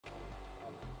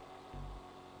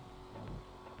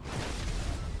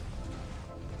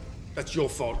That's your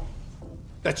fault.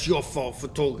 That's your fault for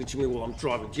talking to me while I'm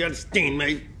driving. Do you understand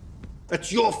me?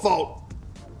 That's your fault.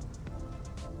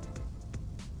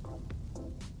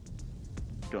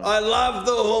 I love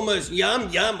the hummus. Yum,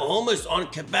 yum, hummus on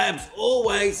kebabs.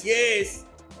 Always, yes.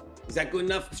 Is that good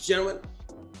enough, gentlemen?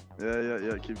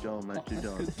 Yeah. Keep going, mate. Keep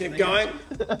going. Keep going.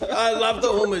 I love the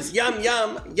hummus. Yum,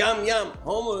 yum, yum, yum.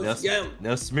 Hummus, yum.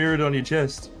 Now smear it on your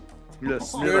chest.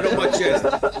 Yes. Smear it on my chest.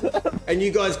 And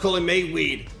you guys calling me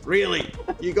weird. Really?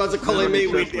 You guys are calling me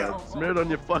weird now. Smear it on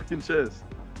your fucking chest.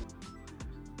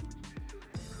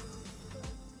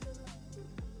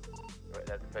 Right,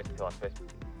 that's the first class first.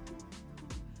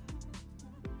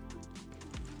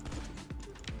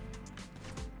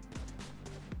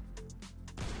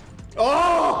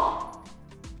 Oh!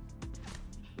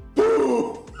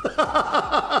 Boo!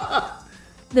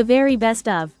 The very best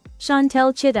of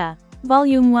Chantel Chitta,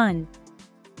 Volume 1.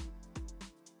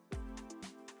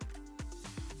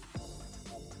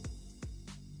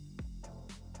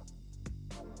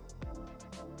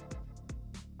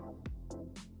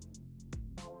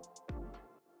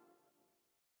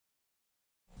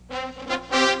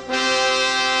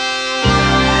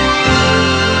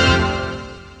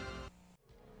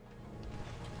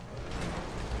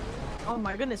 Oh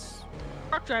my goodness.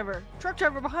 Truck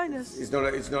driver behind us. It's not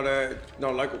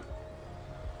local.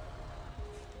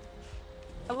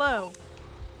 Hello.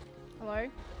 Hello.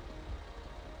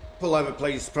 Pull over,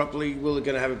 please, properly. We're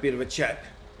going to have a bit of a chat.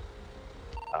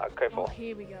 Oh,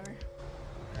 here we go.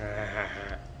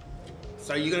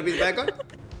 So you going to be the bad guy?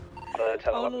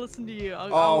 I want to listen to you.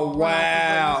 Oh,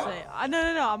 wow.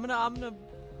 No. I'm gonna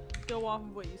go off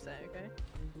of what you say, okay?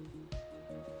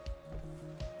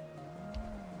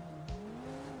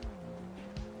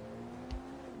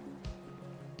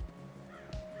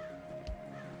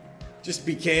 Just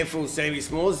be careful, Sammy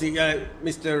Smalls.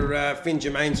 Mr. Finn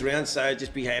Germain's around, so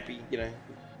just be happy, you know.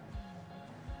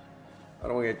 I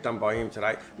don't want to get done by him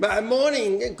today. But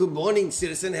morning, good morning,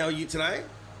 citizen. How are you today?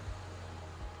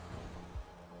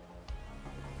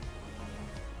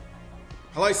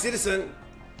 Hello, citizen.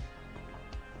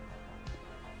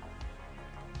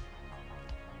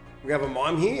 We have a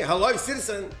mime here. Hello,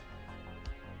 citizen.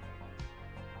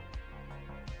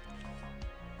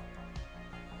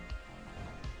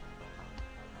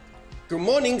 Good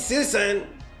morning, citizen.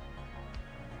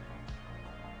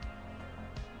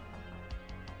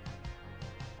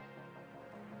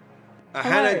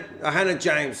 Hannah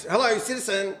James. Hello,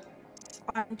 citizen.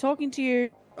 I'm talking to you.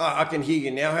 Oh, I can hear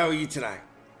you now. How are you today?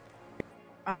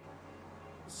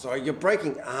 So you're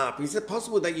breaking up. Is it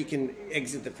possible that you can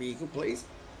exit the vehicle, please?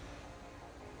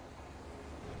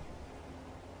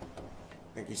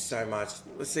 Thank you so much.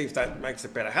 Let's see if that makes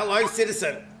it better. Hello,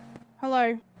 citizen.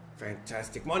 Hello.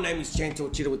 Fantastic. My name is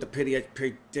Chantel Chitta with the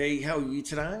PDHPD. How are you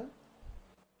today?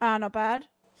 Not bad.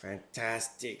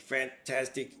 Fantastic.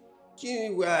 Do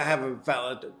you have a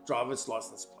valid driver's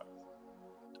license, please?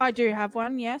 I do have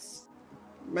one, yes.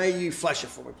 May you flash it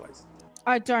for me, please?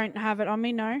 I don't have it on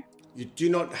me, no. You do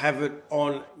not have it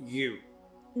on you?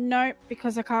 No,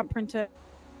 because I can't print it.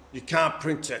 You can't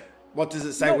print it. What does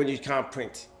it say when you can't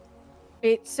print?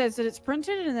 It says that it's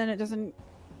printed and then it doesn't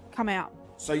come out.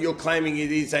 So you're claiming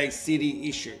it is a city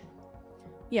issue?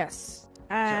 Yes,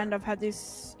 and I've had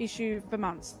this issue for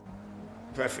months.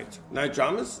 Perfect. No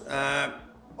dramas.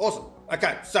 Awesome.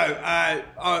 Okay, so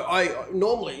I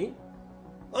normally,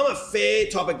 I'm a fair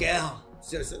type of gal,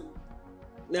 citizen.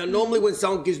 Now, normally when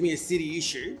someone gives me a city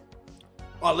issue,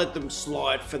 I let them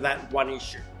slide for that one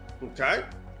issue, okay?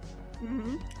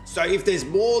 Mm-hmm. So if there's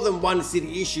more than one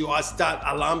city issue,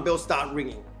 alarm bells start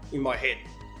ringing in my head.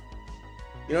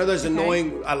 You know those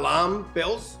annoying alarm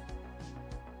bells?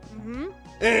 Mm-hmm.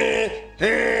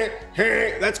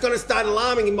 That's going to start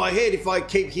alarming in my head if I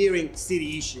keep hearing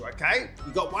city issue, okay?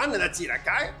 You got one and that's it,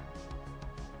 okay?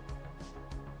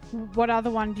 What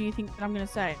other one do you think that I'm going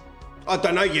to say? I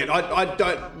don't know yet. I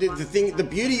don't. The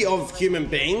beauty of human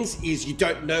beings is you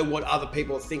don't know what other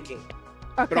people are thinking.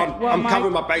 Okay, but I'm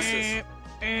covering my bases.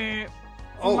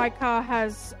 My car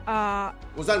has.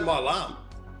 Was that my alarm?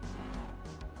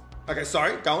 Okay,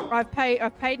 sorry. Go on. I've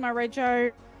paid my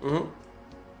rego. Mm-hmm.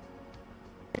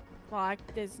 Like,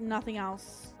 there's nothing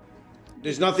else.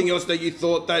 There's nothing else that you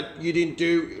thought that you didn't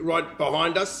do right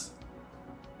behind us?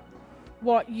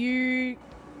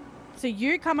 So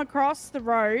you come across the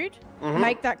road,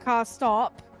 make that car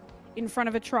stop in front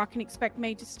of a truck and expect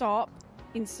me to stop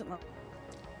instantly.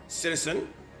 Citizen,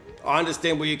 I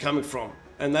understand where you're coming from,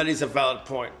 and that is a valid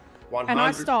point. 100. And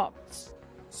I stopped.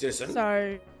 Citizen.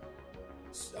 So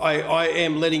I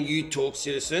am letting you talk,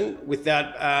 citizen,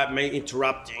 without me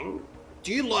interrupting.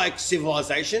 Do you like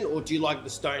civilization or do you like the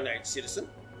Stone Age, citizen?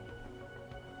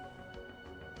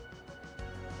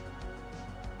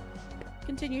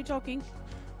 Continue talking.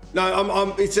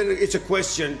 No, it's a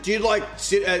question. Do you like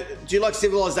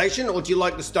civilization or do you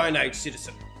like the Stone Age,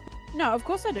 citizen? No, of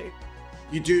course I do.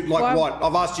 You do like what?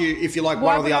 I've asked you if you like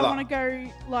Why one or the would other. I want to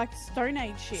go like Stone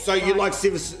Age shit? So you like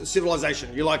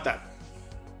civilization? You like that?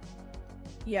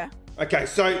 Yeah. Okay,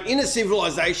 so in a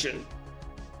civilization,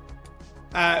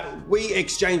 we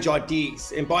exchange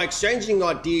ideas, and by exchanging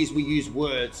ideas, we use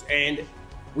words, and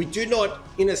we do not,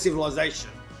 in a civilization,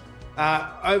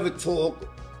 overtalk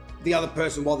the other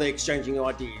person while they're exchanging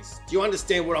ideas. Do you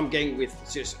understand what I'm getting with,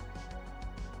 citizen?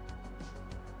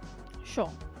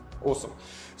 Sure. Awesome.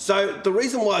 So the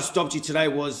reason why I stopped you today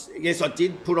was, yes, I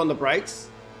did put on the brakes.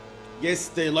 Yes,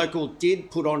 the local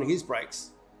did put on his brakes.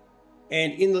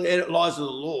 And in the eyes of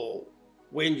the law,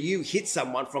 when you hit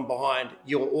someone from behind,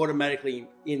 you're automatically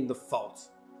in the fault.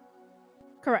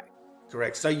 Correct.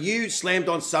 Correct. So you slammed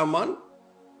on someone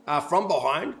from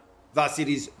behind, thus it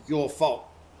is your fault.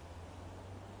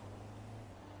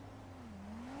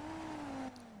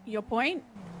 Your point?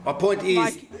 My point is,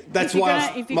 Like, that's if you're why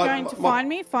gonna, if you're going to find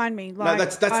me, find me. Like, no,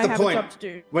 that's I the have point. a job to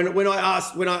do. When I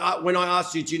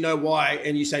asked you, do you know why,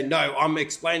 and you say no, I'm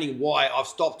explaining why I've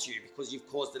stopped you because you've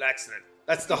caused an accident.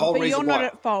 That's the whole But reason you're why. not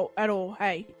at fault at all.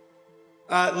 Hey.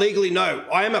 Legally, no.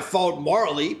 I am at fault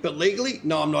morally, but legally,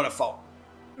 no, I'm not at fault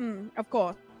Of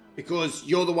course. because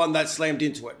you're the one that slammed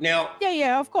into it. Now,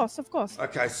 Yeah. Of course.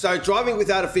 okay, so driving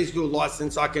without a physical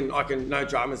license, I can no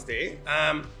dramas there.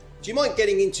 Do you mind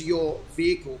getting into your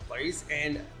vehicle, please,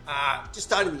 and just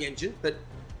starting the engine, but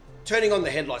turning on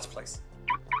the headlights, please?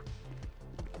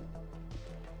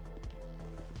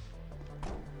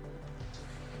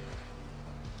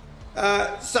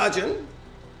 Sergeant,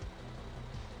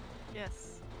 Yes.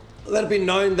 let it be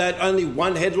known that only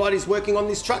one headlight is working on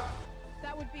this truck.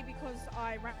 That would be because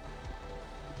I ran.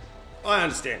 I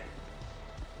understand.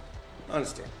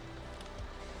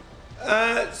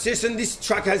 Citizen, this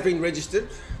truck has been registered,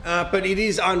 but it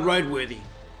is unroadworthy.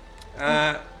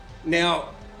 Now,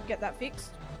 Get that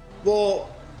fixed. well,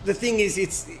 the thing is,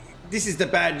 this is the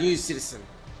bad news, citizen.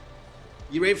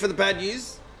 You ready for the bad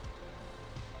news?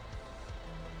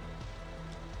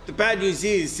 The bad news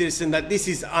is, citizen, that this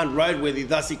is unroadworthy,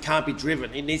 thus it can't be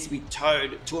driven. It needs to be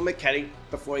towed to a mechanic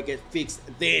before it gets fixed.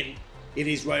 Then it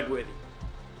is roadworthy.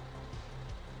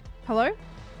 Hello?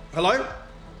 Hello?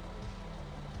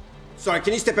 Sorry,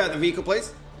 can you step out of the vehicle,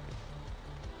 please?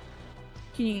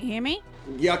 Can you hear me?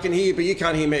 Yeah, I can hear you, but you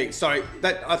can't hear me. Sorry,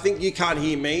 I think you can't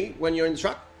hear me when you're in the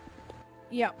truck.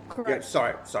 Yeah, Yeah, correct.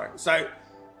 sorry. So,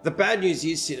 the bad news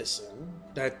is, citizen,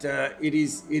 that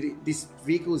this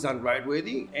vehicle is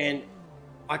unroadworthy, and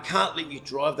I can't let you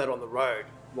drive that on the road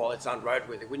while it's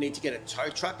unroadworthy. We need to get a tow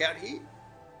truck out here.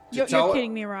 You're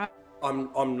kidding me, right?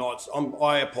 I'm not.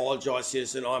 I apologise,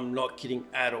 citizen. I'm not kidding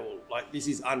at all. Like, this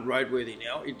is unroadworthy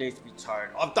now. It needs to be towed.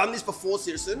 I've done this before,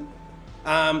 citizen,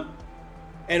 and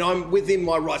I'm within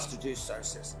my rights to do so,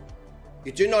 citizen.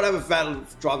 You do not have a valid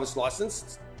driver's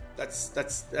license.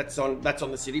 That's on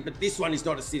the city, but this one is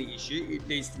not a city issue. It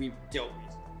needs to be dealt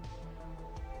with.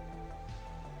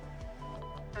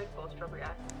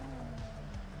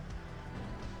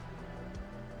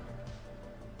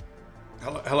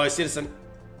 Hello, citizen.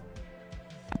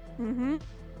 Mm-hmm.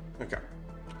 Okay.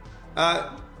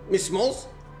 Miss Smalls,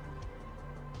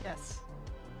 Yes.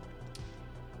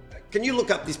 can you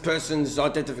look up this person's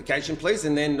identification, please,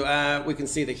 and then we can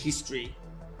see the history.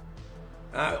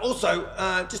 Also,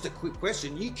 just a quick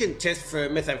question. You can test for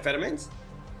methamphetamines?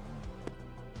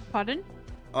 Pardon?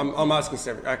 I'm asking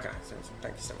several. Okay, so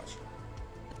thank you so much.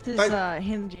 This is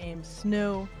him, James.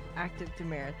 No active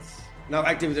demerits. No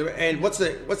activity. And what's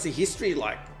the history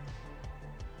like?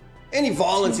 Any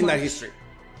violence in that history?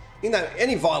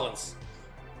 Any violence?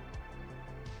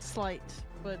 Slight,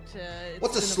 but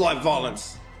What's a slight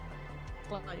violence?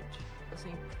 Slight.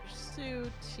 Missing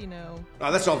pursuit, you know.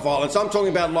 No, that's not violence. I'm talking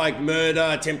about like murder,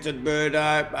 attempted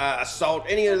murder, assault,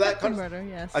 any of that kind of murder,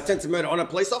 yes. attempted murder on a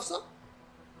police officer?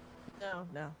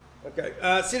 No. Okay,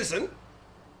 citizen.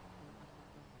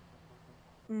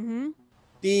 Mm-hmm.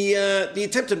 The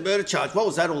attempted murder charge. What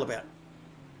was that all about?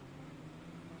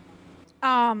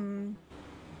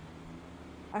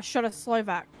 I shot a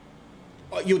Slovak.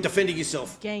 Oh, you were defending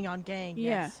yourself. Gang on gang.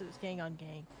 Yeah. Yes, it was gang on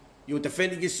gang. You were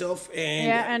defending yourself, and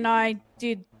Yeah, and I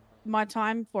did my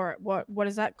time for it. What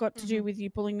has that got to do with you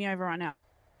pulling me over right now?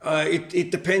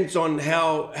 it depends on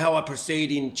how I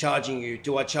proceed in charging you.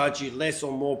 Do I charge you less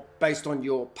or more based on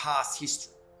your past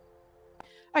history?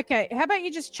 Okay, how about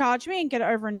you just charge me and get it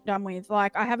over and done with?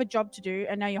 Like, I have a job to do,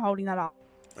 and now you're holding that up.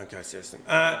 Okay, citizen.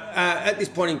 At this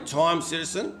point in time,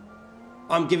 citizen,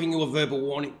 I'm giving you a verbal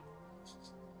warning.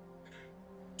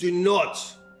 Do not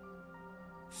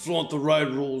flaunt the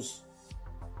road rules.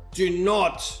 Do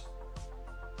not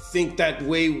think that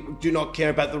we do not care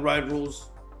about the road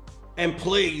rules. And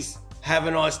please have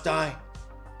a nice day.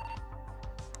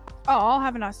 Oh, I'll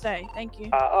have a nice day. Thank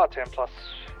you. R10 plus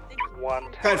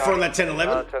 1. Code for on that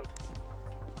 1011. 10.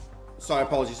 Sorry,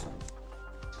 apologies.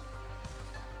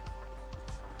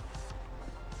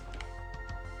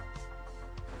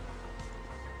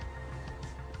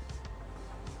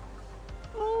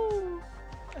 Oh,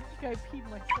 I think I peed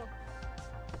myself.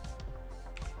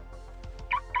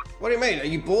 What do you mean? Are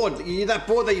you bored? Are you that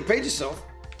bored that you peed yourself?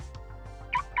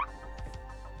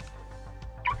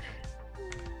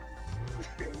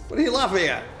 What are you laughing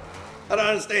at? I don't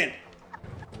understand.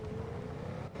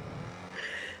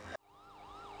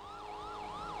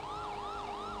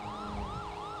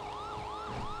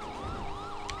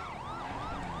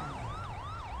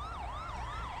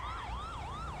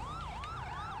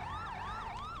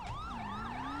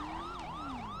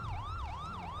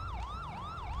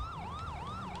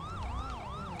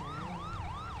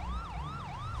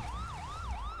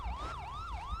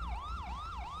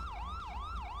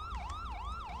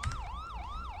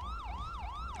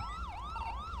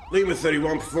 Lima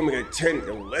 31 performing a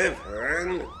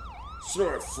 1011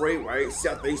 Sonora Freeway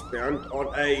southeastbound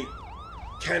on a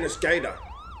Canascader.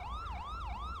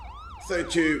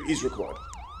 32 is required.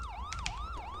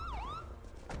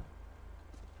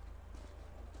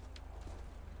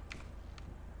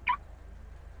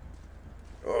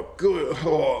 Oh, good.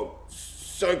 Oh,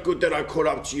 so good that I caught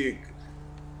up to you.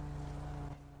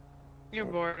 You're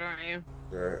bored, aren't you?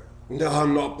 No,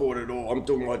 I'm not bored at all. I'm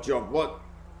doing my job. What?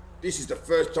 This is the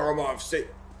first time I've seen...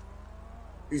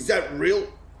 Is that real?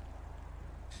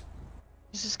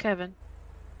 This is Kevin.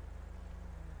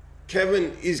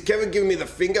 Kevin, is Kevin giving me the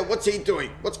finger? What's he doing?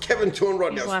 What's Kevin doing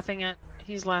right now?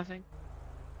 He's laughing.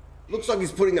 Looks like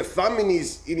he's putting a thumb in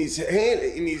his hand.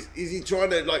 Is he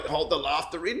trying to like hold the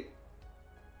laughter in?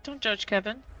 Don't judge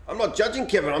Kevin. I'm not judging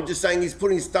Kevin. I'm just saying he's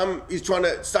putting his thumb. He's trying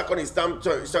to suck on his thumb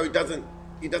so he doesn't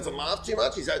laugh too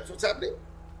much. Is that what's happening?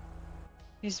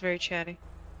 He's very chatty.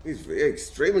 He's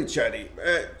extremely chatty.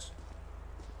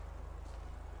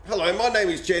 Hello, my name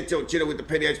is Chantel V.1 with the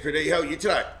PDHPD. How are you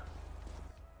today?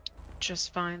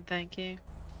 Just fine, thank you.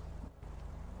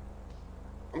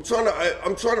 I'm trying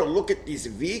to look at this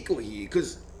vehicle here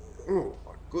because, oh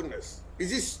my goodness,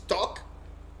 is this stock?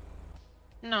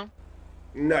 No.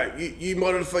 No, you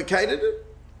modified it?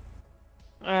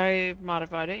 I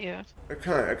modified it, yeah.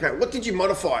 Okay. What did you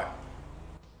modify?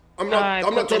 I'm not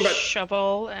put talking the about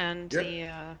shovel and Yep. the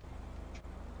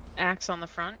axe on the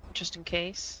front, just in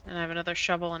case. And I have another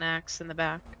shovel and axe in the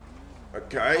back,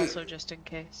 Okay. also just in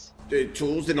case. The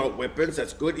tools, they're not weapons.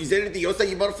 That's good. Is there anything else that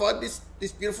you modified this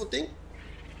beautiful thing?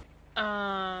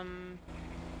 I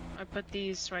put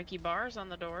these swanky bars on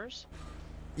the doors.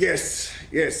 Yes.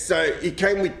 So it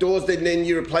came with doors, then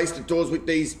you replaced the doors with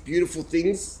these beautiful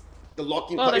things. The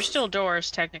locking. Well, they're posts. still doors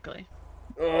technically.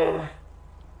 They're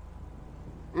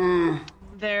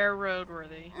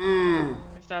roadworthy.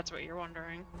 If that's what you're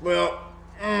wondering. Well.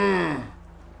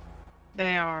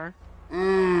 They are.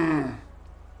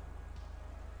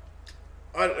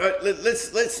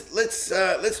 Let's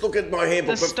look at my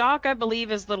handbook. The stock, I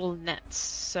believe, is little nets,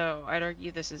 so I'd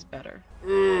argue this is better.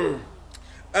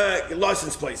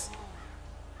 License, please.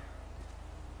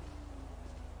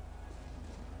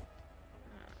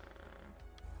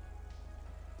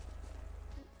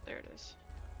 There it is.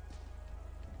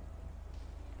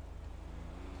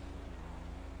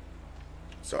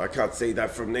 So I can't see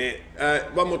that from there.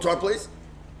 One more time, please.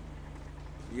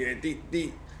 Yeah,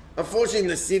 the unfortunately in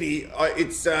the city,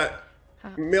 it's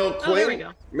Mel Queen. Oh, there we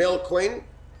go. Mel Queen.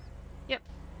 Yep.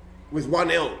 With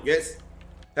one L, yes.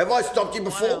 Have I stopped you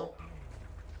before?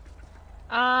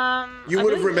 You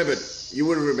would have remembered. You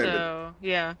would have remembered. So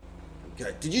yeah.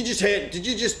 Okay. Did you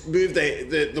just move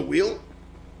the wheel?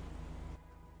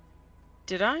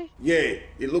 Did I? Yeah.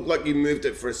 It looked like you moved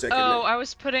it for a second. Oh, I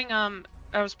was putting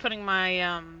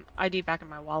my ID back in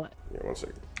my wallet. Yeah, 1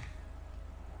 second.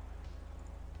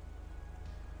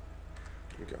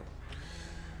 Okay.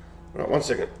 All right, 1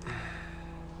 second.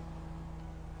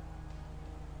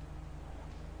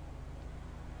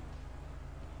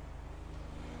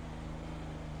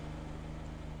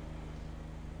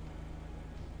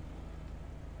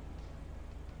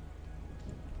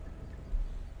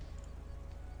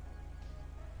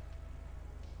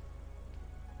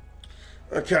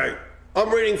 Okay, I'm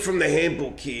reading from the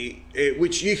handbook here,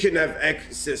 which you can have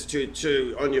access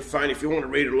to on your phone if you want to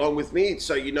read along with me,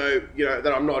 so you know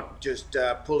that I'm not just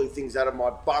pulling things out of my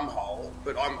bum hole,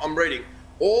 but I'm reading.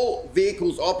 All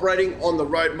vehicles operating on the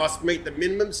road must meet the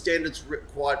minimum standards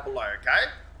required below, okay?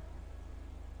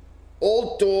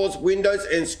 All doors, windows,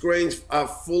 and screens are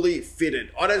fully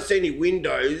fitted. I don't see any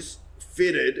windows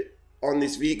fitted on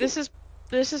this vehicle.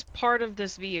 This is part of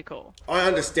this vehicle. I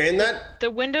understand that.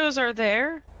 The windows are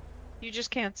there. You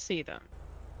just can't see them.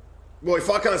 Well, if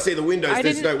I can't see the windows,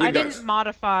 there's no windows.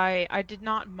 I did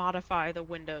not modify the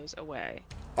windows away.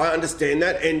 I understand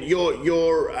that, and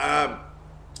your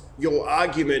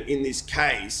argument in this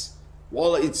case,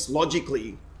 while it's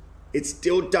logically, it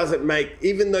still doesn't make.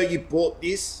 Even though you bought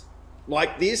this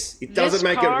like this, it doesn't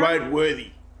make it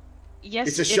roadworthy. Yes,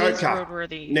 it's a show it is car.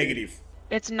 roadworthy. Negative.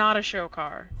 It's not a show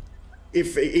car.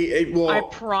 If well, I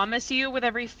promise you, with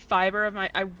every fiber of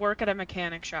I work at a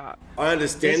mechanic shop. I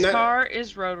understand this that. This car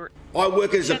is roadworthy. I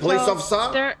work as a police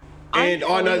officer, and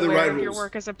I know the road rules. Your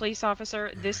work as a police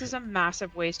officer. This is a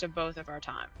massive waste of both of our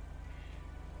time.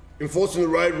 Enforcing the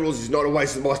road rules is not a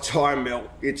waste of my time, Mel.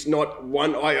 It's not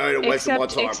one iota waste of my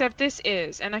time. Except this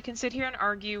is, and I can sit here and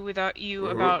argue without you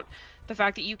about the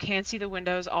fact that you can't see the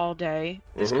windows all day.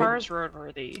 This car is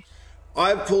roadworthy.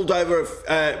 I've pulled over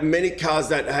many cars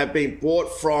that have been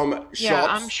bought from shops. Yeah,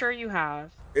 I'm sure you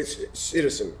have. It's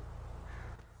Citizen.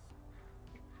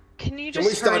 Can you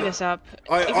just hurry this up?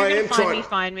 If you're gonna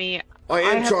find me. I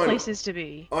have places to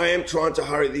be. I am trying to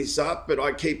hurry this up, but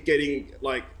I keep getting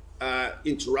like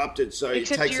interrupted, so it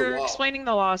takes a while. Except you're explaining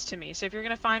the laws to me. So if you're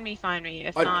gonna find me, find me.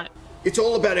 If not, it's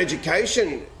all about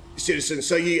education, Citizen.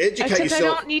 So you educate yourself. Except I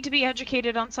don't need to be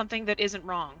educated on something that isn't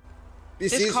wrong.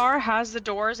 This car has the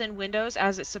doors and windows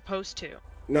as it's supposed to.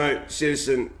 No,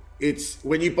 Citizen. It's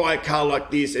when you buy a car like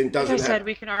this and doesn't. Like I said,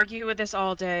 we can argue with this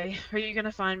all day. Are you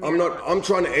gonna find me? I'm not. I'm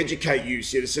trying to educate you,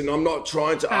 Citizen. I'm not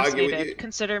trying to argue with you.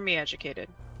 Consider me educated.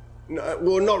 No,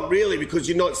 well, not really, because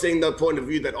you're not seeing the point of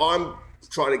view that I'm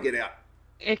trying to get out.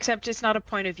 Except it's not a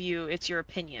point of view; it's your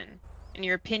opinion, and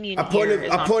your opinion is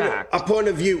not fact. A point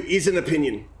of view is an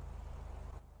opinion,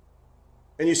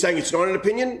 and you're saying it's not an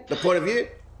opinion. The point of view.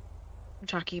 I'm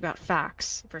talking about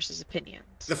facts versus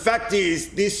opinions. The fact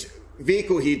is, this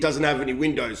vehicle here doesn't have any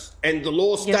windows, and the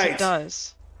law states. Yes, it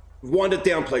does. Wind it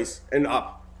down, please, and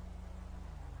up.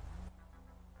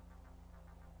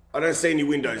 I don't see any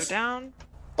windows. Go down.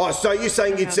 Oh, so you're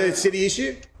saying it's a city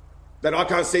issue? That I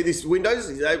can't see these windows?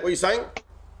 Is that what you're saying?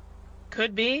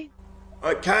 Could be.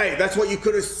 Okay, that's what you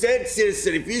could have said,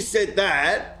 Citizen. If you said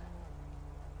that,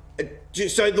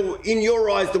 so in your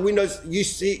eyes, the windows, you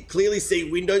clearly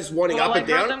see windows winding up and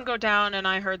down? I heard them go down and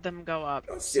I heard them go up.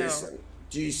 Oh, Citizen,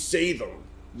 do you see them?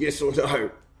 Yes or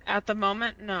no? At the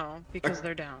moment, no, because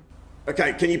they're down.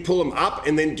 Okay, can you pull them up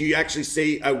and then do you actually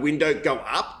see a window go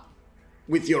up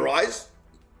with your eyes?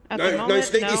 No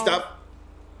sneaky stuff.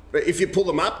 But if you pull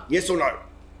them up, yes or no?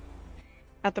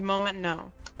 At the moment,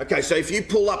 no. Okay, so if you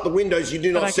pull up the windows, you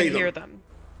do not see them. I can hear them.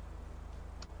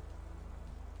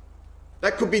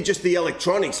 That could be just the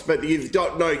electronics, but you've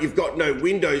got no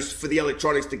windows for the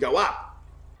electronics to go up.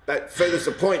 That furthers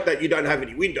the point that you don't have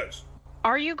any windows.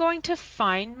 Are you going to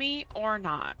find me or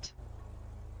not?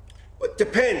 Well, it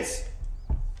depends.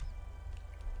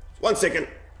 1 second.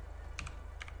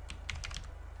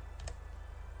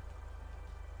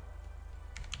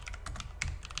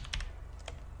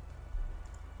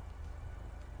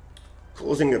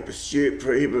 Causing a pursuit,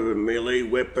 prohibited melee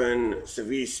weapon,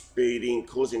 severe speeding,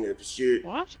 causing a pursuit.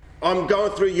 What? I'm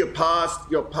going through your past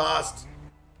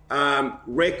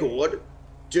record,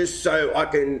 just so I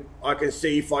can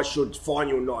see if I should fine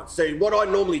you or not. See, what I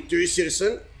normally do,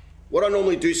 Citizen,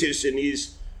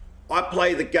 is I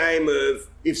play the game of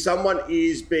if someone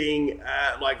is being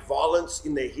like violence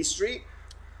in their history,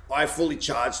 I fully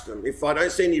charge them. If I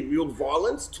don't see any real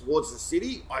violence towards the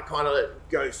city, I kind of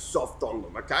go soft on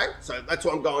them, okay? So that's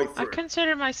what I'm going through. I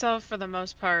consider myself, for the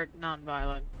most part,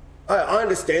 non-violent. I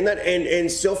understand that,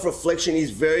 and self-reflection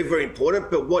is very, very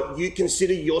important, but what you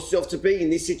consider yourself to be in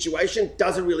this situation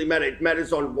doesn't really matter. It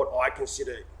matters on what I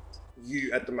consider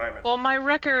you at the moment. Well, my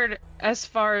record, as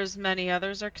far as many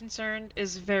others are concerned,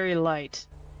 is very light.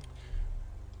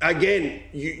 Again,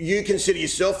 you consider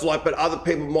yourself light, but other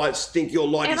people might think your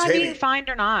light is heavy. Am I being fined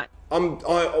or not? I'm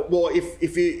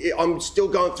still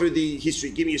going through the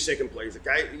history. Give me a second, please,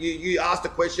 okay? You asked a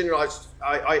question, and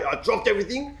I dropped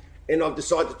everything, and I've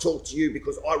decided to talk to you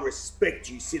because I respect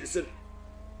you, Citizen.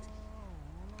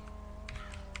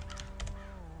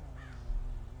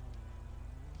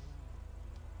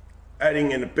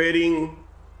 Adding and abetting,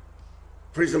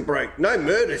 prison break. No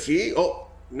murders here. Oh,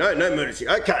 no murders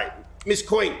here. Okay. Miss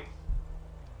Queen.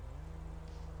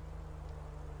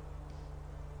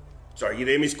 Sorry, you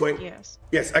there, Miss Queen? Yes.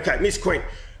 Yes, okay, Miss Queen.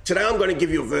 Today I'm going to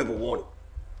give you a verbal warning.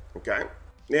 Okay?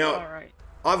 Now, all right.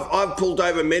 I've pulled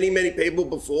over many people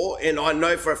before, and I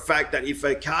know for a fact that if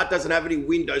a car doesn't have any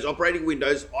windows, operating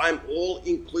windows, I'm all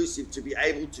inclusive to be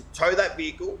able to tow that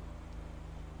vehicle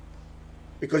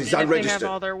because it's and unregistered. If they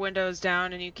have all their windows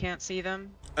down and you can't see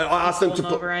them, I asked them to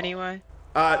pull put over anyway.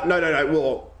 No.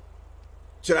 Well,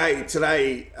 today,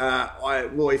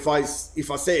 if I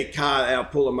see a car and I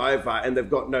pull them over and they've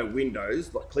got no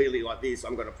windows, like clearly like this,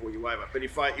 I'm going to pull you over. But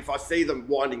if I see them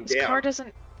winding down, Car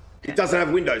doesn't. It doesn't have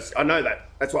windows. I know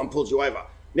that. That's why I'm pulls you over.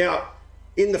 Now,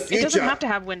 in the future, It doesn't have to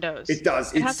have windows. It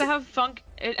does. It has to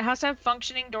have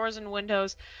functioning doors and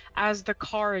windows as the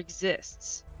car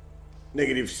exists.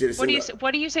 Negative citizen.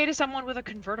 What do you say to someone with a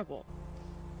convertible?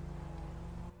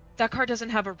 That car doesn't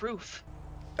have a roof.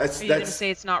 Are you going to say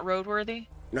it's not roadworthy?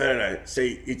 No.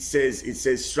 See, it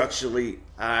says structurally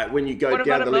when you go what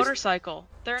down about the a list. motorcycle?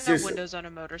 There are no windows on a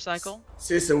motorcycle.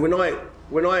 Citizen, when I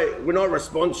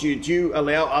respond to you, do you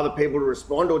allow other people to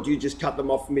respond, or do you just cut them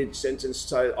off mid-sentence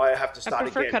so I have to start again?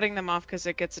 I prefer cutting them off because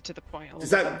it gets it to the point. Does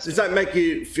that make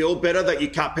you feel better that you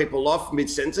cut people off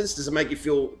mid-sentence? Does it make you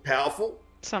feel powerful?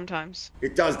 Sometimes.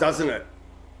 It does, doesn't it?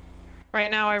 Right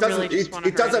now, I really just want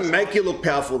to. It doesn't make you look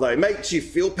powerful, though. It makes you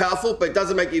feel powerful, but it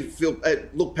doesn't make you feel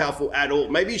look powerful at all.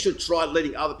 Maybe you should try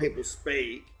letting other people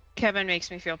speak. Kevin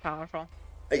makes me feel powerful.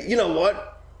 You know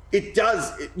what? It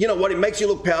does. You know what? It makes you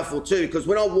look powerful too. Because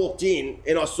when I walked in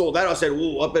and I saw that, I said,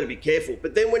 "Whoa, I better be careful."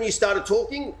 But then when you started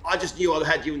talking, I just knew I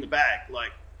had you in the bag.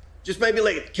 Like, just maybe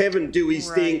let Kevin do his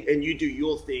thing and you do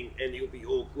your thing, and you'll be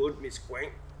all good, Miss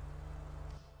Queen.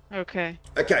 Okay.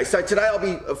 Okay, so today I'll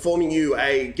be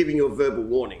giving you a verbal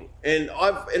warning. And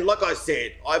like I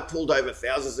said, I've pulled over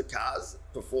thousands of cars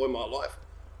before in my life.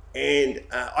 And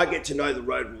I get to know the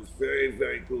road rules very,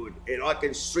 very good. And I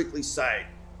can strictly say,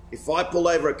 if I pull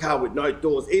over a car with no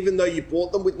doors, even though you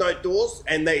bought them with no doors,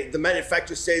 and the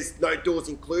manufacturer says no doors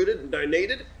included and no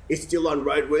needed, it's still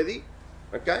unroadworthy,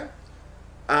 okay?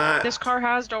 This car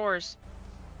has doors.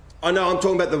 I know, I'm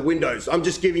talking about the windows. I'm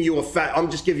just giving you I'm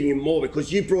just giving you more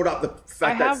because you brought up the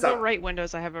fact that... I have the right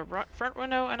windows. I have a front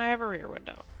window and I have a rear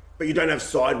window. But you don't have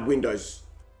side windows.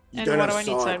 And what do I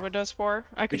need side windows for?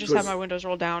 I could just have my windows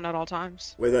rolled down at all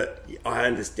times. I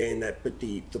understand that, but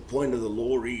the point of the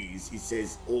law is, it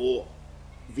says all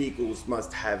vehicles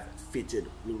must have fitted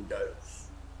windows.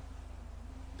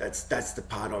 That's the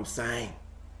part I'm saying.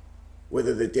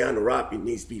 Whether they're down or up, it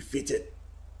needs to be fitted.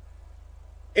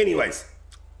 Anyways,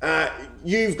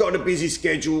 you've got a busy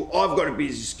schedule. I've got a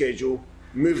busy schedule.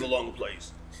 Move along,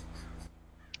 please.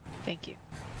 Thank you.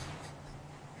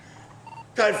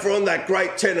 Going from that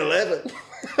great 10-11.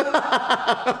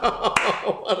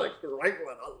 What a great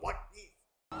one. I like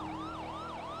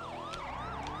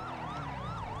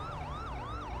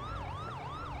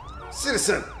this.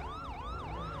 Citizen.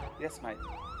 Yes, mate.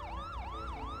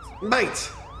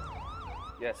 Mate.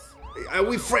 Yes. Are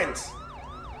we friends?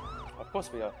 Of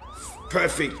course we are.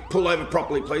 Perfect. Pull over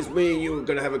properly, please. Me and you are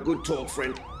going to have a good talk,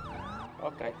 friend.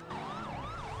 Okay.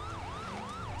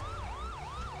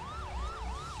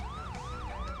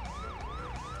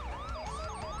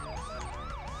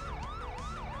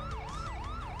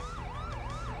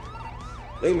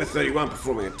 Lima 31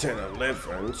 performing a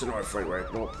 10-11, Sonora Freeway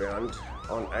northbound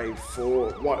on a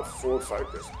white Ford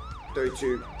Focus.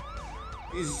 32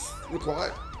 is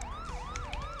required.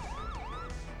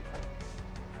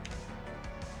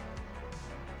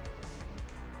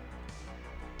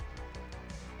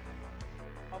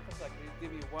 Officer, can you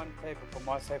give me one paper for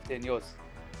my safety and yours?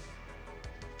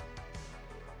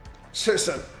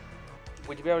 Citizen.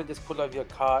 Would you be able to just pull over your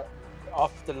car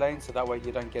off the lane so that way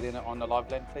you don't get in it on the live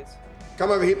lane, please? Come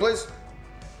over here, please.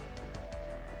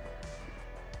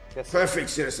 Yes, perfect,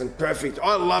 citizen. Perfect.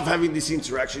 I love having these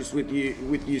interactions with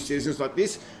you citizens like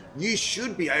this. You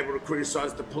should be able to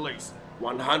criticize the police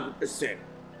 100%.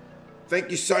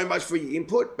 Thank you so much for your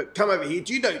input, but come over here.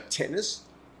 Do you know tennis,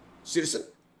 citizen?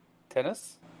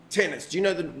 Tennis? Tennis. Do you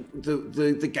know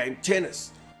the game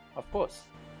tennis? Of course.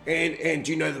 And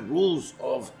do you know the rules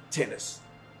of tennis?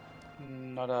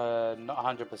 Not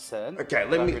 100%. Okay, I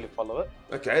don't really follow it.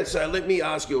 Okay, so let me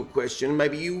ask you a question.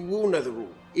 Maybe you will know the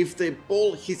rule. If the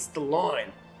ball hits the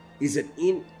line, is it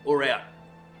in or out?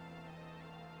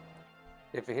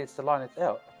 If it hits the line, it's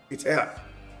out. It's out.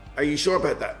 Are you sure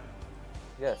about that?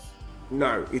 Yes.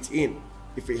 No, it's in.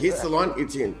 If it hits the line,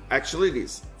 it's in. Actually, it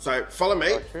is. So follow me.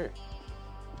 Oh, true.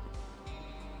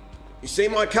 You see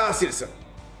my car, citizen?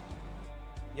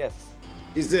 Yes.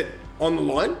 Is it on the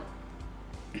line?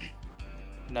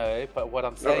 No, but what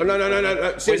I'm saying. No.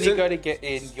 When you go to get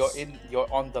in, you're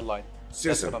on the line. Citizen,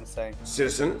 that's what I'm saying.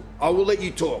 Citizen, I will let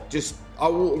you talk. I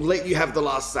will let you have the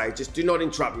last say. Just do not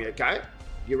interrupt me, okay?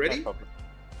 You ready? No problem.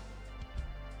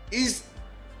 Is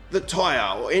the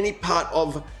tyre or any part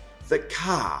of the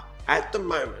car at the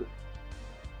moment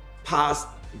past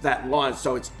that line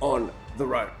so it's on the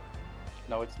road?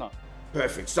 No, it's not.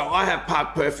 Perfect. So I have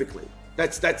parked perfectly.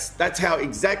 That's how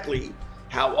exactly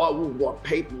how I will want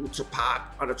people to park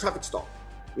on a traffic stop.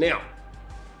 Now,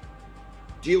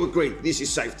 do you agree this is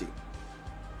safety?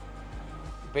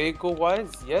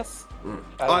 Vehicle-wise, yes.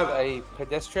 As a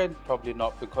pedestrian, probably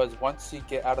not, because once you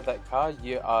get out of that car,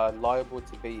 you are liable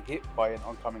to be hit by an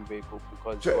oncoming vehicle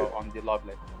because you are on the live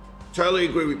lane. Totally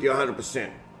agree with you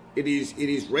 100%. It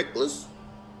is reckless,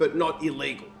 but not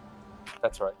illegal.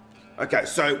 That's right. Okay,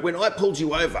 so when I pulled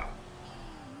you over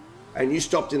and you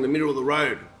stopped in the middle of the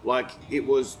road, like it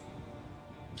was,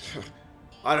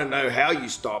 I don't know how you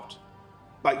stopped,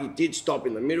 but you did stop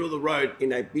in the middle of the road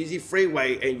in a busy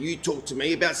freeway and you talked to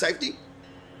me about safety?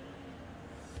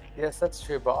 Yes, that's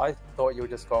true, but I thought you were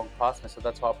just going past me, so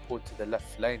that's why I pulled to the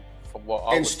left lane from what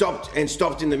I and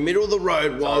stopped in the middle of the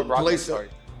road while police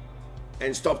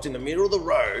and stopped in the middle of the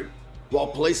road while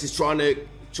police is trying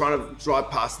to drive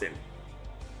past them.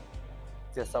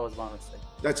 Yes, that was my mistake.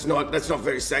 That's not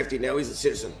very safety now, is it,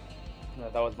 citizen? No,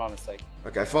 that was my mistake.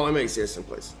 Okay, follow me, citizen,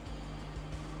 please.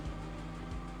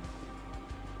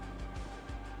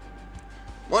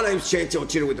 My name's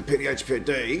Chantel V.1 with the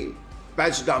PDHPD.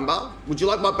 Badge number. Would you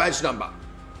like my badge number?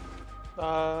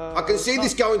 I can see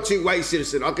this going two ways,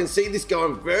 citizen. I can see this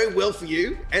going very well for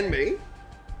you and me,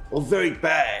 or very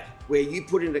bad, where you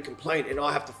put in a complaint and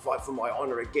I have to fight for my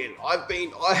honour again. I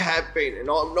have been, and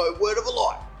I'm no word of a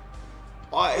lie,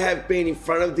 I have been in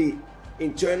front of the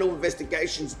Internal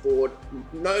Investigations Board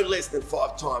no less than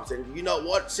 5 times. And you know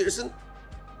what, citizen?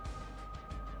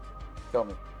 Tell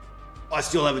me. I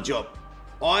still have a job.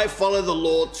 I follow the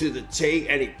law to the T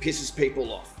and it pisses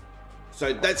people off.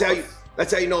 So that's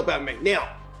how you know about me.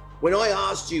 Now, when I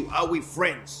asked you, are we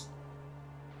friends?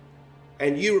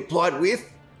 And you replied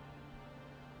with?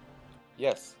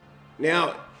 Yes.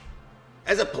 Now,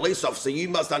 as a police officer, you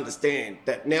must understand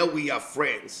that now we are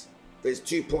friends. There's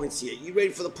 2 points here. You ready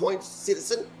for the points,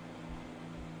 citizen?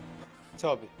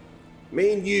 Tell me.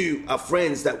 Me and you are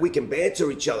friends that we can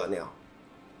banter each other now.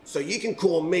 So you can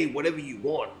call me whatever you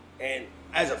want. And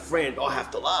as a friend, I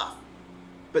have to laugh.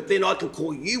 But then I can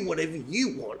call you whatever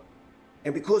you want.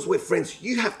 And because we're friends,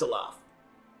 you have to laugh.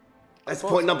 That's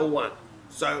point number 1.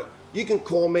 So you can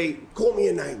call me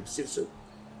a name, citizen.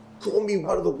 Call me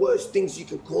one of the worst things you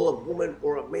can call a woman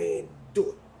or a man. Do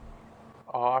it.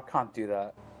 Oh, I can't do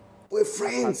that. We're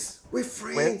friends. We're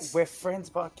friends. We're friends,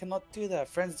 but I cannot do that.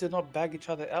 Friends do not bag each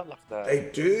other out like that. They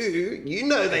do. You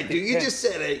know they do. You just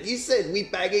said it. You said we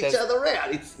bag each other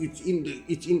out. It's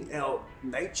in our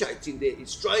nature. It's in their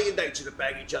Australian nature to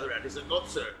bag each other out. Is it not,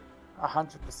 sir?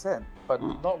 100%. But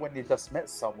not when you just met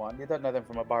someone. You don't know them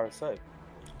from a bar of soap.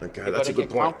 Okay, that's a good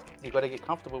point. You got to get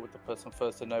comfortable with the person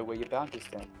first to know where your boundaries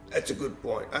stand. That's a good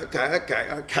point.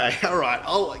 Okay. All right.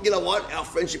 You know what? Our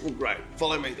friendship will grow.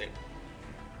 Follow me then.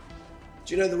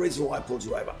 Do you know the reason why I pulled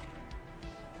you over?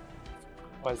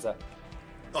 Why is that?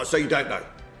 Oh, so you don't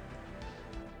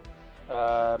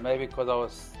know? Maybe because I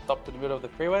was stopped in the middle of the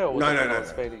freeway, or was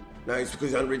speeding? No, it's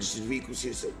because unregistered vehicle,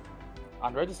 citizen.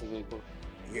 Unregistered vehicle?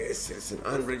 Yes, citizen,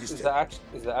 unregistered.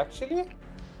 Is that actually?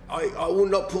 I will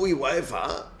not pull you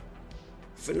over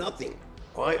for nothing.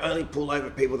 I only pull over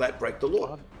people that break the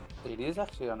law. It is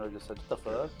actually unregistered. The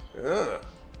first. Yeah.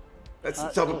 That's the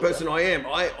type of person I am.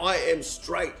 I am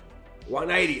straight.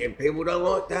 180, and people don't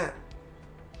like that.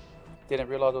 Didn't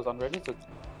realize it was unregistered.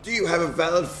 Do you have a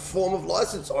valid form of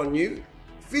license on you?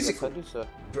 Physical? Yes, I do, sir.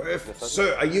 Perfect. Yes,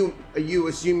 Sir, are you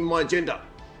assuming my gender?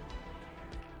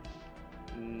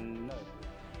 No.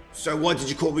 So why did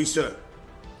you call me sir?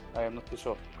 I am not too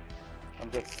sure.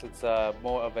 It's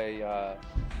more of a,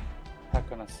 how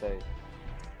can I say?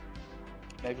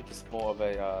 Maybe just more of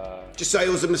a, Just say it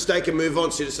was a mistake and move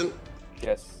on, citizen.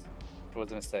 Yes, it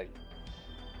was a mistake.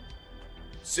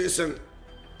 Citizen,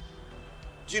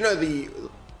 do you know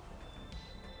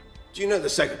the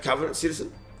Sacred Covenant,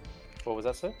 citizen? What was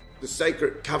that, sir? The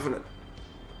Sacred Covenant.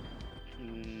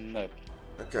 No.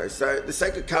 Okay, so the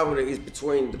Sacred Covenant is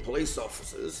between the police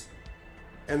officers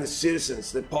and the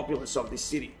citizens, the populace of this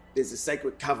city. There's a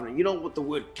Sacred Covenant. You know what the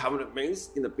word covenant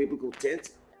means in the biblical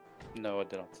tense? No, I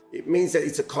don't. It means that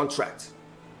it's a contract.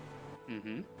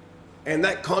 Mm-hmm. And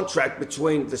that contract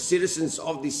between the citizens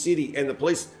of this city and the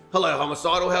police. Hello,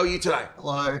 homicidal. How are you today?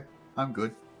 Hello. I'm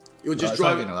good. You're just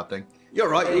driving. Interrupting. You're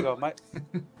right. There you go, mate.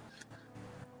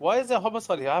 Why is there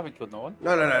homicide here? I haven't killed no one.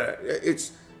 No.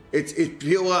 It's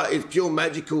pure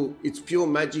magical. It's pure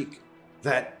magic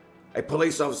that a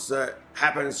police officer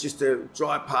happens just to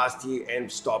drive past here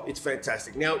and stop. It's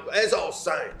fantastic. Now, as I was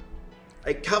saying,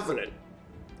 a covenant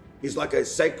is like a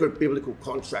sacred biblical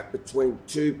contract between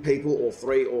two people or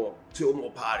three or two or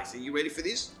more parties. Are you ready for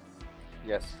this?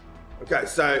 Yes. Okay,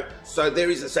 so there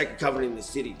is a sacred covenant in the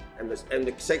city, and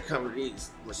the sacred covenant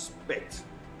is respect.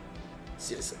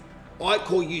 Citizen. I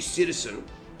call you citizen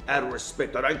out of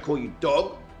respect. I don't call you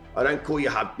dog. I don't call you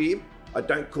Habib. I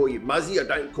don't call you Muzzy. I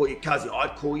don't call you Kazi. I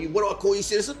call you, what do I call you,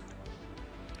 citizen?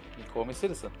 You call me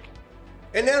citizen.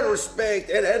 And out of respect,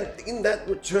 and in that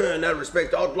return, out of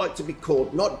respect, I'd like to be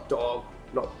called not dog,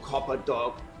 not copper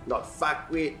dog, not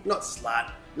fuckwit, not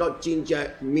slut, not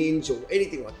ginger, minge, or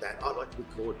anything like that. I'd like to be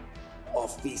called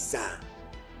officer.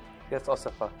 Yes,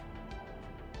 Osafa.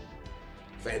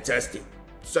 Fantastic.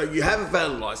 So you have a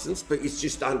valid license, but it's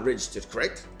just unregistered,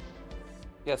 correct?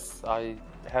 Yes, I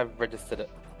have registered it.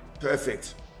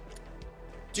 Perfect.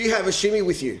 Do you have a shimmy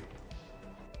with you?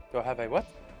 Do I have a what?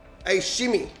 A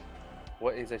shimmy.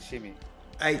 What is a shimmy?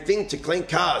 A thing to clean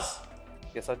cars.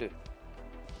 Yes, I do.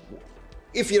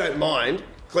 If you don't mind,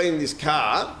 clean this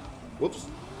car, whoops,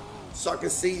 so I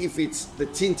can see if the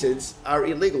tinteds are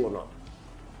illegal or not.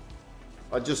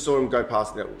 I just saw him go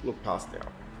past now, look past now.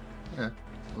 Yeah.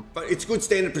 But it's good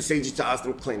standard procedure to ask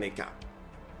them to clean their car.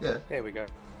 Yeah. There we go.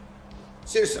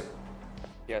 Citizen,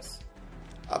 Yes.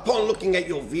 upon looking at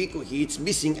your vehicle here, it's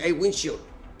missing a windshield.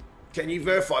 Can you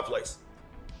verify, please?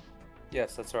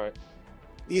 Yes, that's right.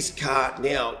 This car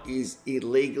now is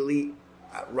illegally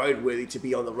roadworthy to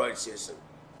be on the road, citizen.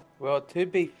 Well, to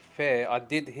be fair, I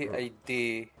did hit a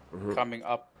deer coming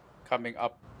up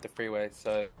the freeway,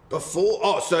 so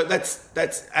So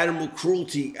that's animal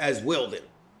cruelty as well. Then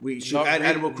we should Not add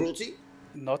really. animal cruelty.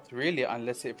 not really,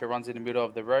 unless if it runs in the middle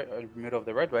of the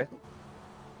roadway.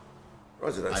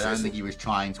 Roger that, I don't citizen. think he was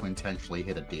trying to intentionally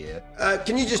hit a deer.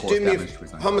 Can you just Cause do me damage to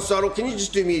his own. homicidal? Can you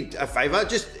just do me a favor?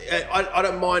 Just I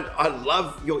don't mind. I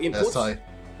love your inputs. So,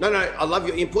 No, I love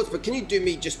your inputs. But can you do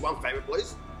me just one favor,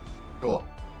 please? sure.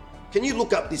 Can you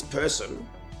look up this person,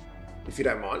 if you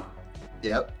don't mind?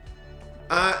 Yep.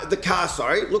 The car,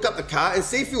 sorry. Look up the car and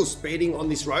see if he was speeding on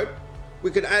this road. We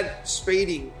could add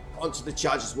speeding onto the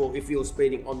charge as well if he was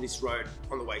speeding on this road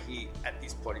on the way here at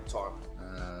this point in time.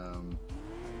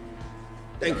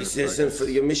 Thank you, citizen, for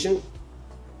your mission.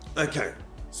 Okay,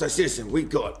 so citizen, we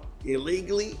got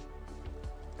illegally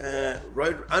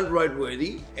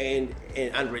unroadworthy and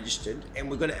unregistered, and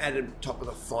we're going to add it on top of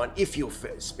the fine if you're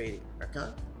speeding. Okay.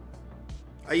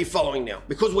 Are you following now?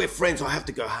 Because we're friends, I have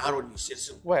to go hard on you,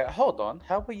 citizen. Wait, hold on.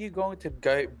 How were you going to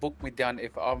go book me down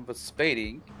if I was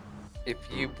speeding, if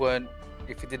you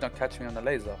did not catch me on the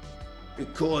laser?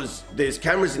 Because there's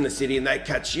cameras in the city and they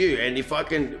catch you, and if I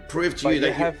can prove to you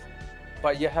that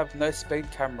But you have no speed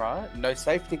camera, no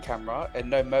safety camera, and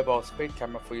no mobile speed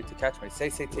camera for you to catch me.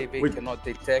 CCTV cannot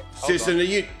detect. Citizen, are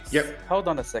you? Yep. Hold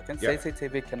on a second. Yep.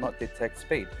 CCTV cannot detect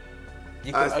speed.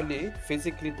 You can only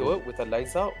physically do it with a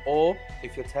laser, or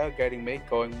if you're tailgating me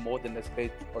going more than the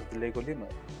speed of the legal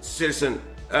limit. Citizen,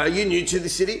 are you new to the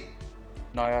city?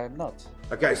 No, I am not.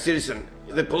 Okay, citizen,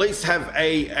 the police have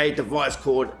a device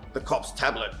called the cop's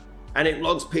tablet, and it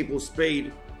logs people's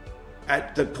speed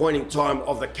at the point in time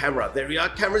of the camera. There are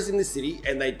cameras in the city,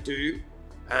 and they do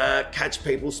catch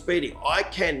people speeding. I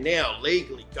can now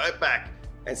legally go back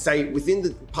and say within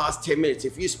the past 10 minutes,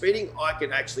 if you're speeding, I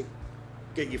can actually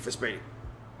get you for speeding.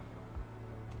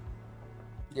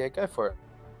 Yeah, go for it.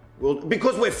 Well,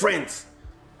 because we're friends.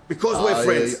 Because we're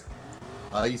friends.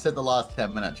 You said the last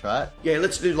 10 minutes, right? Yeah,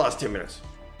 let's do the last 10 minutes.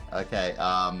 Okay,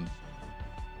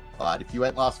 alright, if you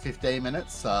went last 15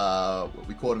 minutes,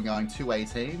 we caught him going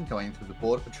 218, going through the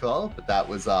border patrol, but that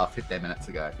was 15 minutes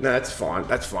ago. No, that's fine,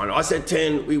 that's fine. I said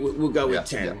 10, we'll go with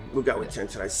 10. Yeah. We'll go with 10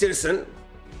 today. Citizen,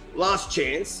 last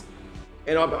chance,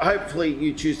 and hopefully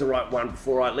you choose the right one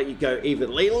before I let you go either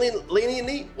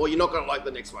leniently or you're not going to like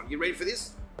the next one. You ready for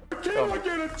this? Can I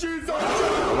get a cheese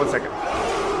on? 1 second.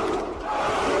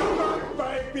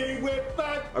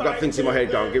 I've got things in my head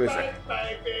going. Give me a second.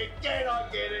 Baby, can I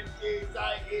get a cheese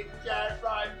in chat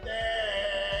right there?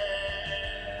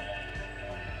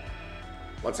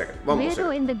 1 second. One more Weirdo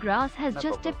second. in the grass has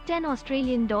just tipped 10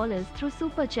 Australian dollars through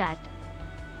Super Chat.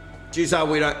 Cheers,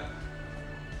 Weirdo.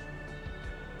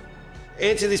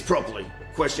 Answer this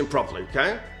question properly,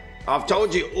 okay? I've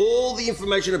told you all the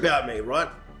information about me, right?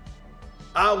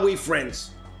 Are we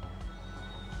friends?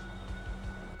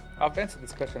 I've answered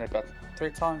this question about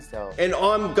 3 times now. And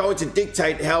I'm going to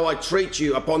dictate how I treat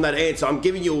you upon that answer. I'm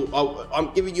giving you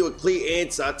a clear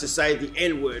answer to say the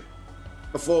N word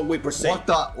before we proceed. What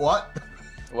the what?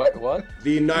 What?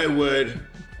 The no word.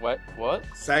 What?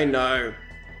 Say no.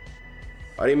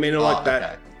 I didn't mean it like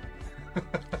that.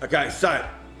 Okay, so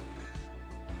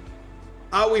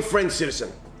are we friends,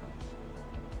 citizen?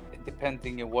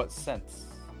 Depending in what sense.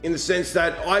 in the sense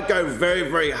that I go very,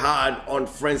 very hard on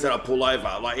friends that I pull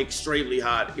over, like extremely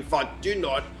hard. If I do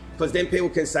not, because then people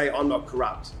can say I'm not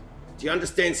corrupt. Do you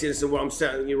understand, citizen, what I'm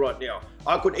telling you right now?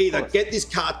 I could either get this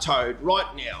car towed right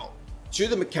now to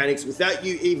the mechanics without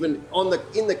you even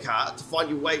in the car to find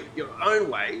your own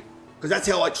way, because that's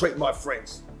how I treat my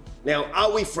friends. Now,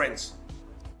 are we friends?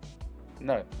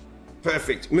 No.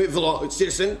 Perfect. Move along,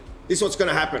 citizen. This is what's going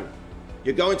to happen.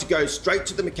 You're going to go straight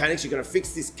to the mechanics. You're going to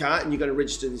fix this car and you're going to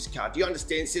register this car. Do you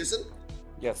understand, citizen?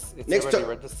 Yes, it's already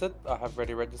registered. I have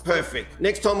already registered. Perfect.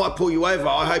 Next time I pull you over,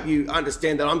 I hope you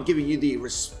understand that I'm giving you the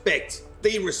respect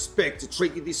to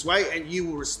treat you this way, and you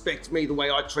will respect me the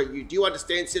way I treat you. Do you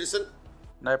understand, citizen?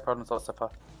 No problems, Ossifer.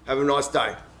 Have a nice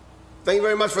day. Thank you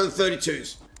very much for the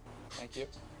 32s. Thank you.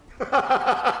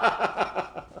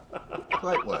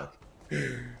 Great work.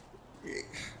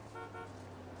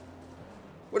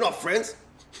 We're not friends.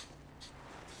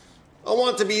 I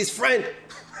want to be his friend.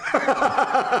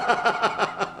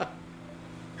 I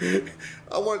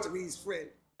want to be his friend.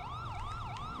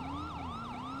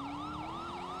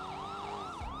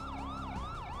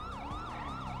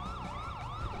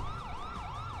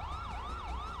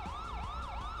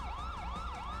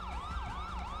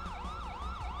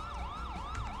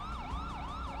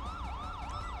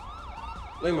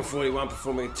 Lima 41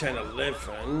 performing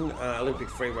 1011, Olympic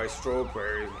Freeway,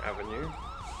 Strawberry Avenue,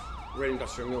 Red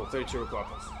Industrial Mill, 32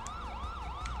 requirements.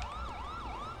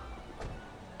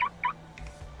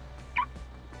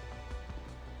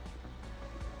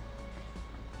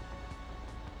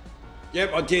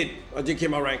 Yep, I did. I did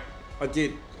keep my rank. I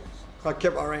did. I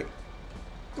kept my rank.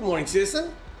 Good morning,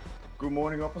 citizen. Good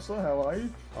morning, officer. How are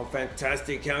you? I'm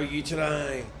fantastic. How are you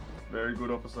today? Very good,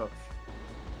 officer.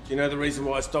 Do you know the reason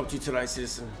why I stopped you today,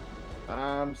 citizen?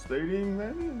 Speeding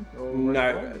maybe? Or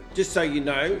no, just so you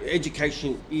know,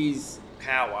 education is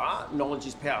power, knowledge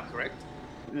is power, correct?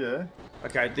 Yeah.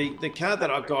 Okay, the car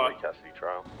that I got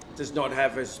does not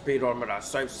have a speedometer.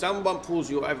 So if someone pulls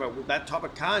you over with that type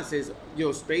of car and says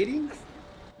you're speeding,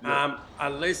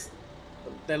 unless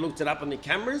they looked it up on the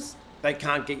cameras, they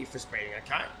can't get you for speeding,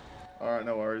 okay? Alright,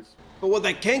 no worries. But what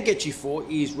they can get you for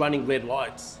is running red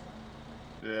lights.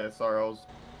 Yeah, sorry, I was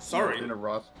in a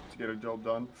rush to get a job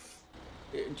done.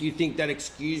 Do you think that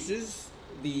excuses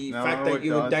the fact that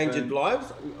you endangered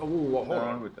lives? Oh, hold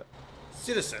on.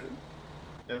 Citizen,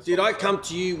 yes, did I come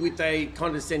to you with a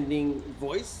condescending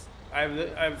voice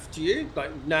over to you?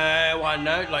 Like, no, I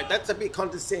know. Like, that's a bit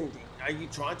condescending. Are you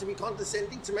trying to be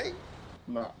condescending to me?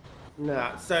 No.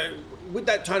 No. So, with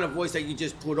that tone of voice that you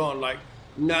just put on, like,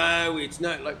 no, it's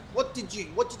not. Like, what did you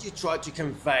try to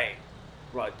convey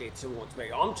right there towards me?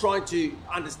 I'm trying to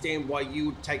understand why you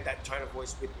would take that tone of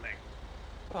voice with me.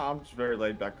 Oh, I'm just a very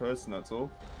laid back person, that's all.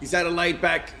 Is that laid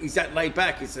back? Is it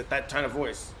that tone of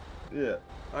voice? Yeah.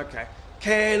 Okay.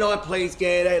 Can I please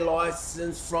get a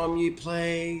license from you,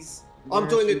 please? Yeah, I'm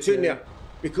doing it too now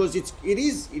because it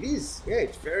is. Yeah,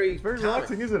 it's very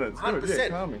relaxing, isn't it? It's 100%. Good. Yeah,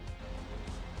 calming.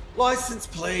 License,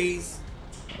 please.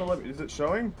 Oh, is it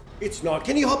showing? It's not.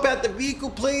 Can you hop out the vehicle,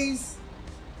 please?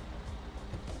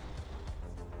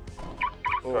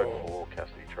 Oh.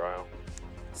 Custody trial.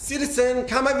 Citizen,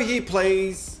 come over here,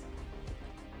 please.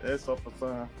 Yes,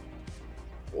 officer.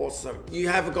 Awesome. You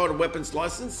have got a weapons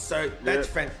license, so that's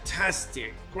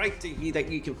fantastic. Great to hear that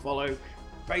you can follow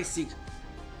basic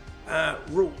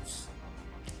rules.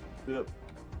 Yep.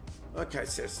 Okay,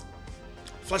 sis.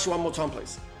 Flash it one more time,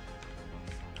 please.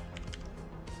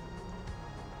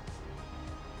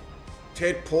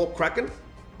 Ted Pork Kraken?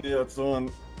 Yeah, it's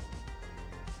on.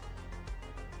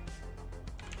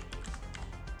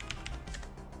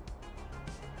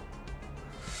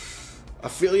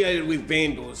 Affiliated with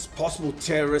vandals, possible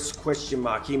terrorist, question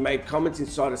mark. He made comments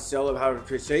inside a cell of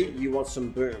 100%. You want some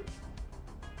boom.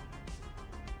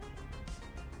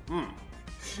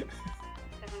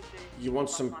 You want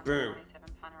some boom.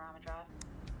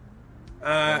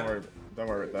 Don't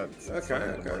worry about that.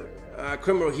 Okay.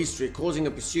 Criminal history, causing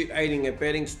a pursuit, aiding,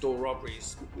 abetting, store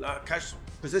robberies, cash,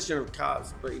 possession of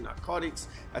cars, narcotics,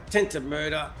 attempted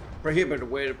murder, prohibited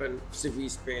weapon, severe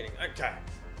speeding. Okay.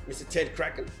 Mr. Ted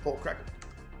Kraken, Paul Kraken.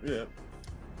 Yeah.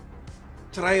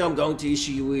 Today I'm going to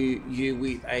issue you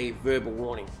with a verbal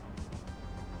warning.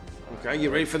 Okay,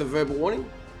 you ready for the verbal warning?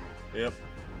 Yep.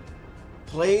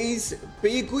 Please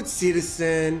be a good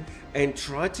citizen and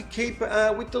try to keep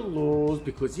with the laws,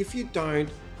 because if you don't,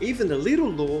 even the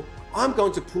little law, I'm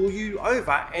going to pull you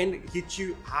over and hit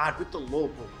you hard with the law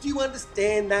book. Do you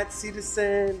understand that,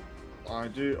 citizen? I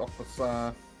do,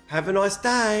 officer. Have a nice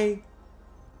day.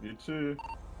 You too.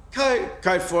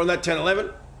 Code 4 on that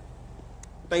 1011.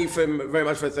 Thank you very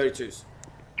much for the 32s.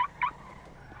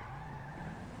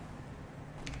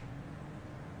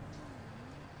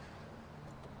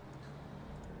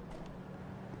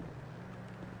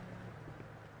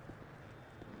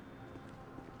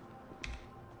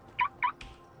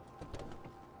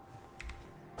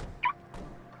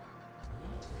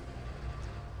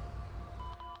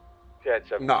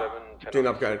 J77, No, do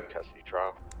not go. custody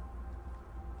trial.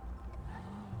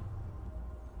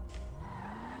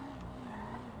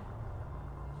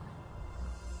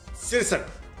 Citizen.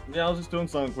 Yeah, I was just doing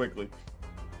something quickly.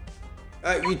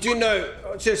 You do know,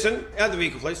 citizen, out of the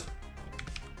vehicle, please.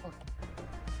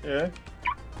 Yeah.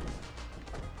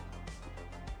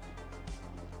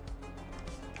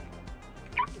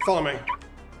 Follow me.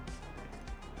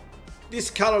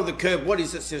 This color of the curb, what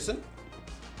is it, citizen?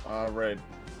 Red.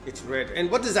 It's red.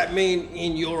 And what does that mean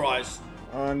in your eyes?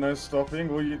 No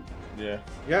stopping. Well, yeah.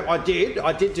 Yeah, I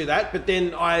did do that, but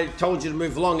then I told you to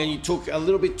move along and you took a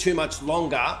little bit too much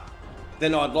longer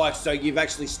than I'd like, so you've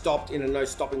actually stopped in a no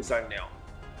stopping zone now.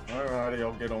 Alrighty,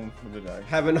 I'll get on with the day.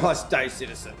 Have a nice day,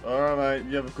 citizen. Alright,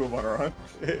 mate. You have a cool one, alright?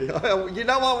 You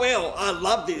know I will. I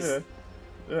love this.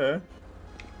 Yeah.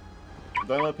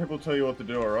 Don't let people tell you what to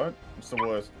do, alright? It's the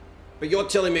worst. But you're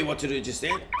telling me what to do just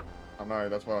then. I know,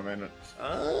 that's why I meant it.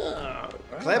 Ah,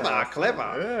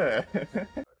 clever. Yeah.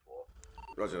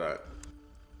 Roger that.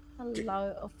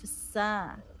 Hello,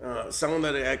 officer. Someone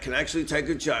that can actually take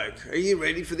a joke. Are you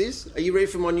ready for this? Are you ready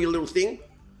for my new little thing?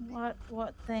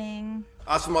 What thing?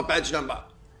 Ask for my badge number.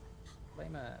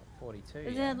 Lima 42.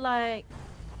 Is it like...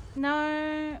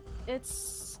 No,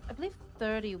 it's... I believe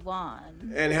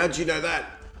 31. And how'd you know that?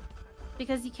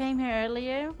 Because you came here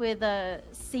earlier with a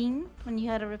scene when you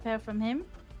had a repair from him.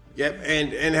 Yep,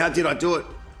 and how did I do it?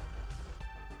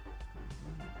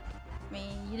 I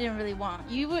mean, you didn't really want...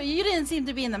 You didn't seem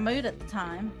to be in the mood at the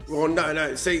time. Well,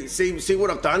 no. See what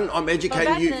I've done? I'm educating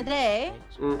back you.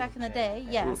 Back in the day,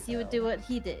 yes, you would do what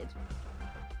he did.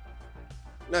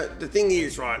 No, the thing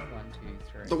is, right, 1, 2,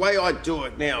 3. the way I do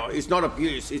it now is not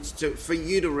abuse. It's for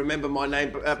you to remember my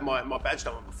name, my badge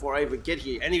number before I even get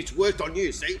here. And it's worked on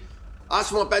you, see?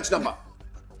 Ask for my badge number.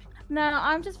 No,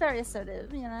 I'm just very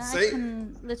assertive, you know. See? I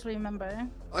can literally remember.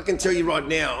 I can tell you right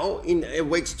now, in a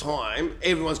week's time,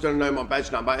 everyone's going to know my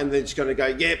badge number and they're just going to go,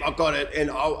 yep, I got it. And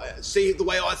I'll see the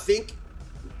way I think.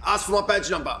 Ask for my badge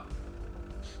number.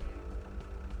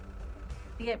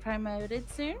 You get promoted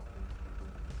soon?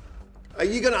 Are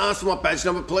you going to ask for my badge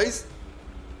number, please?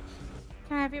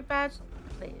 Can I have your badge,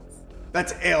 please?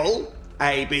 That's L,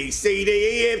 A, B, C, D,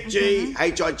 E, F, G,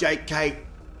 H, I, J, K,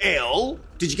 L.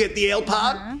 Did you get the L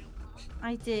part?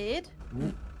 I did.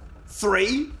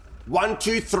 3, 1,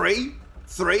 2, 3,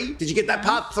 3. Did you get that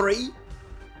part? 3.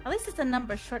 At least it's a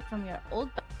number short from your old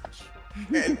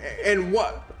badge. and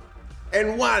what?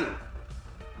 And 1.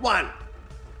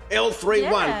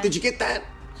 L3, 1. Did you get that?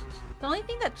 The only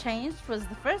thing that changed was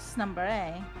the first number,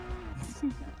 eh?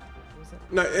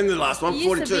 No, in the last one, it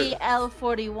 42. Used to be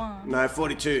L41. No,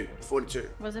 42.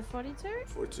 Was it 42?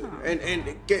 42. Oh.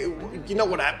 And you know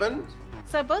what happened?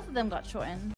 So both of them got shortened.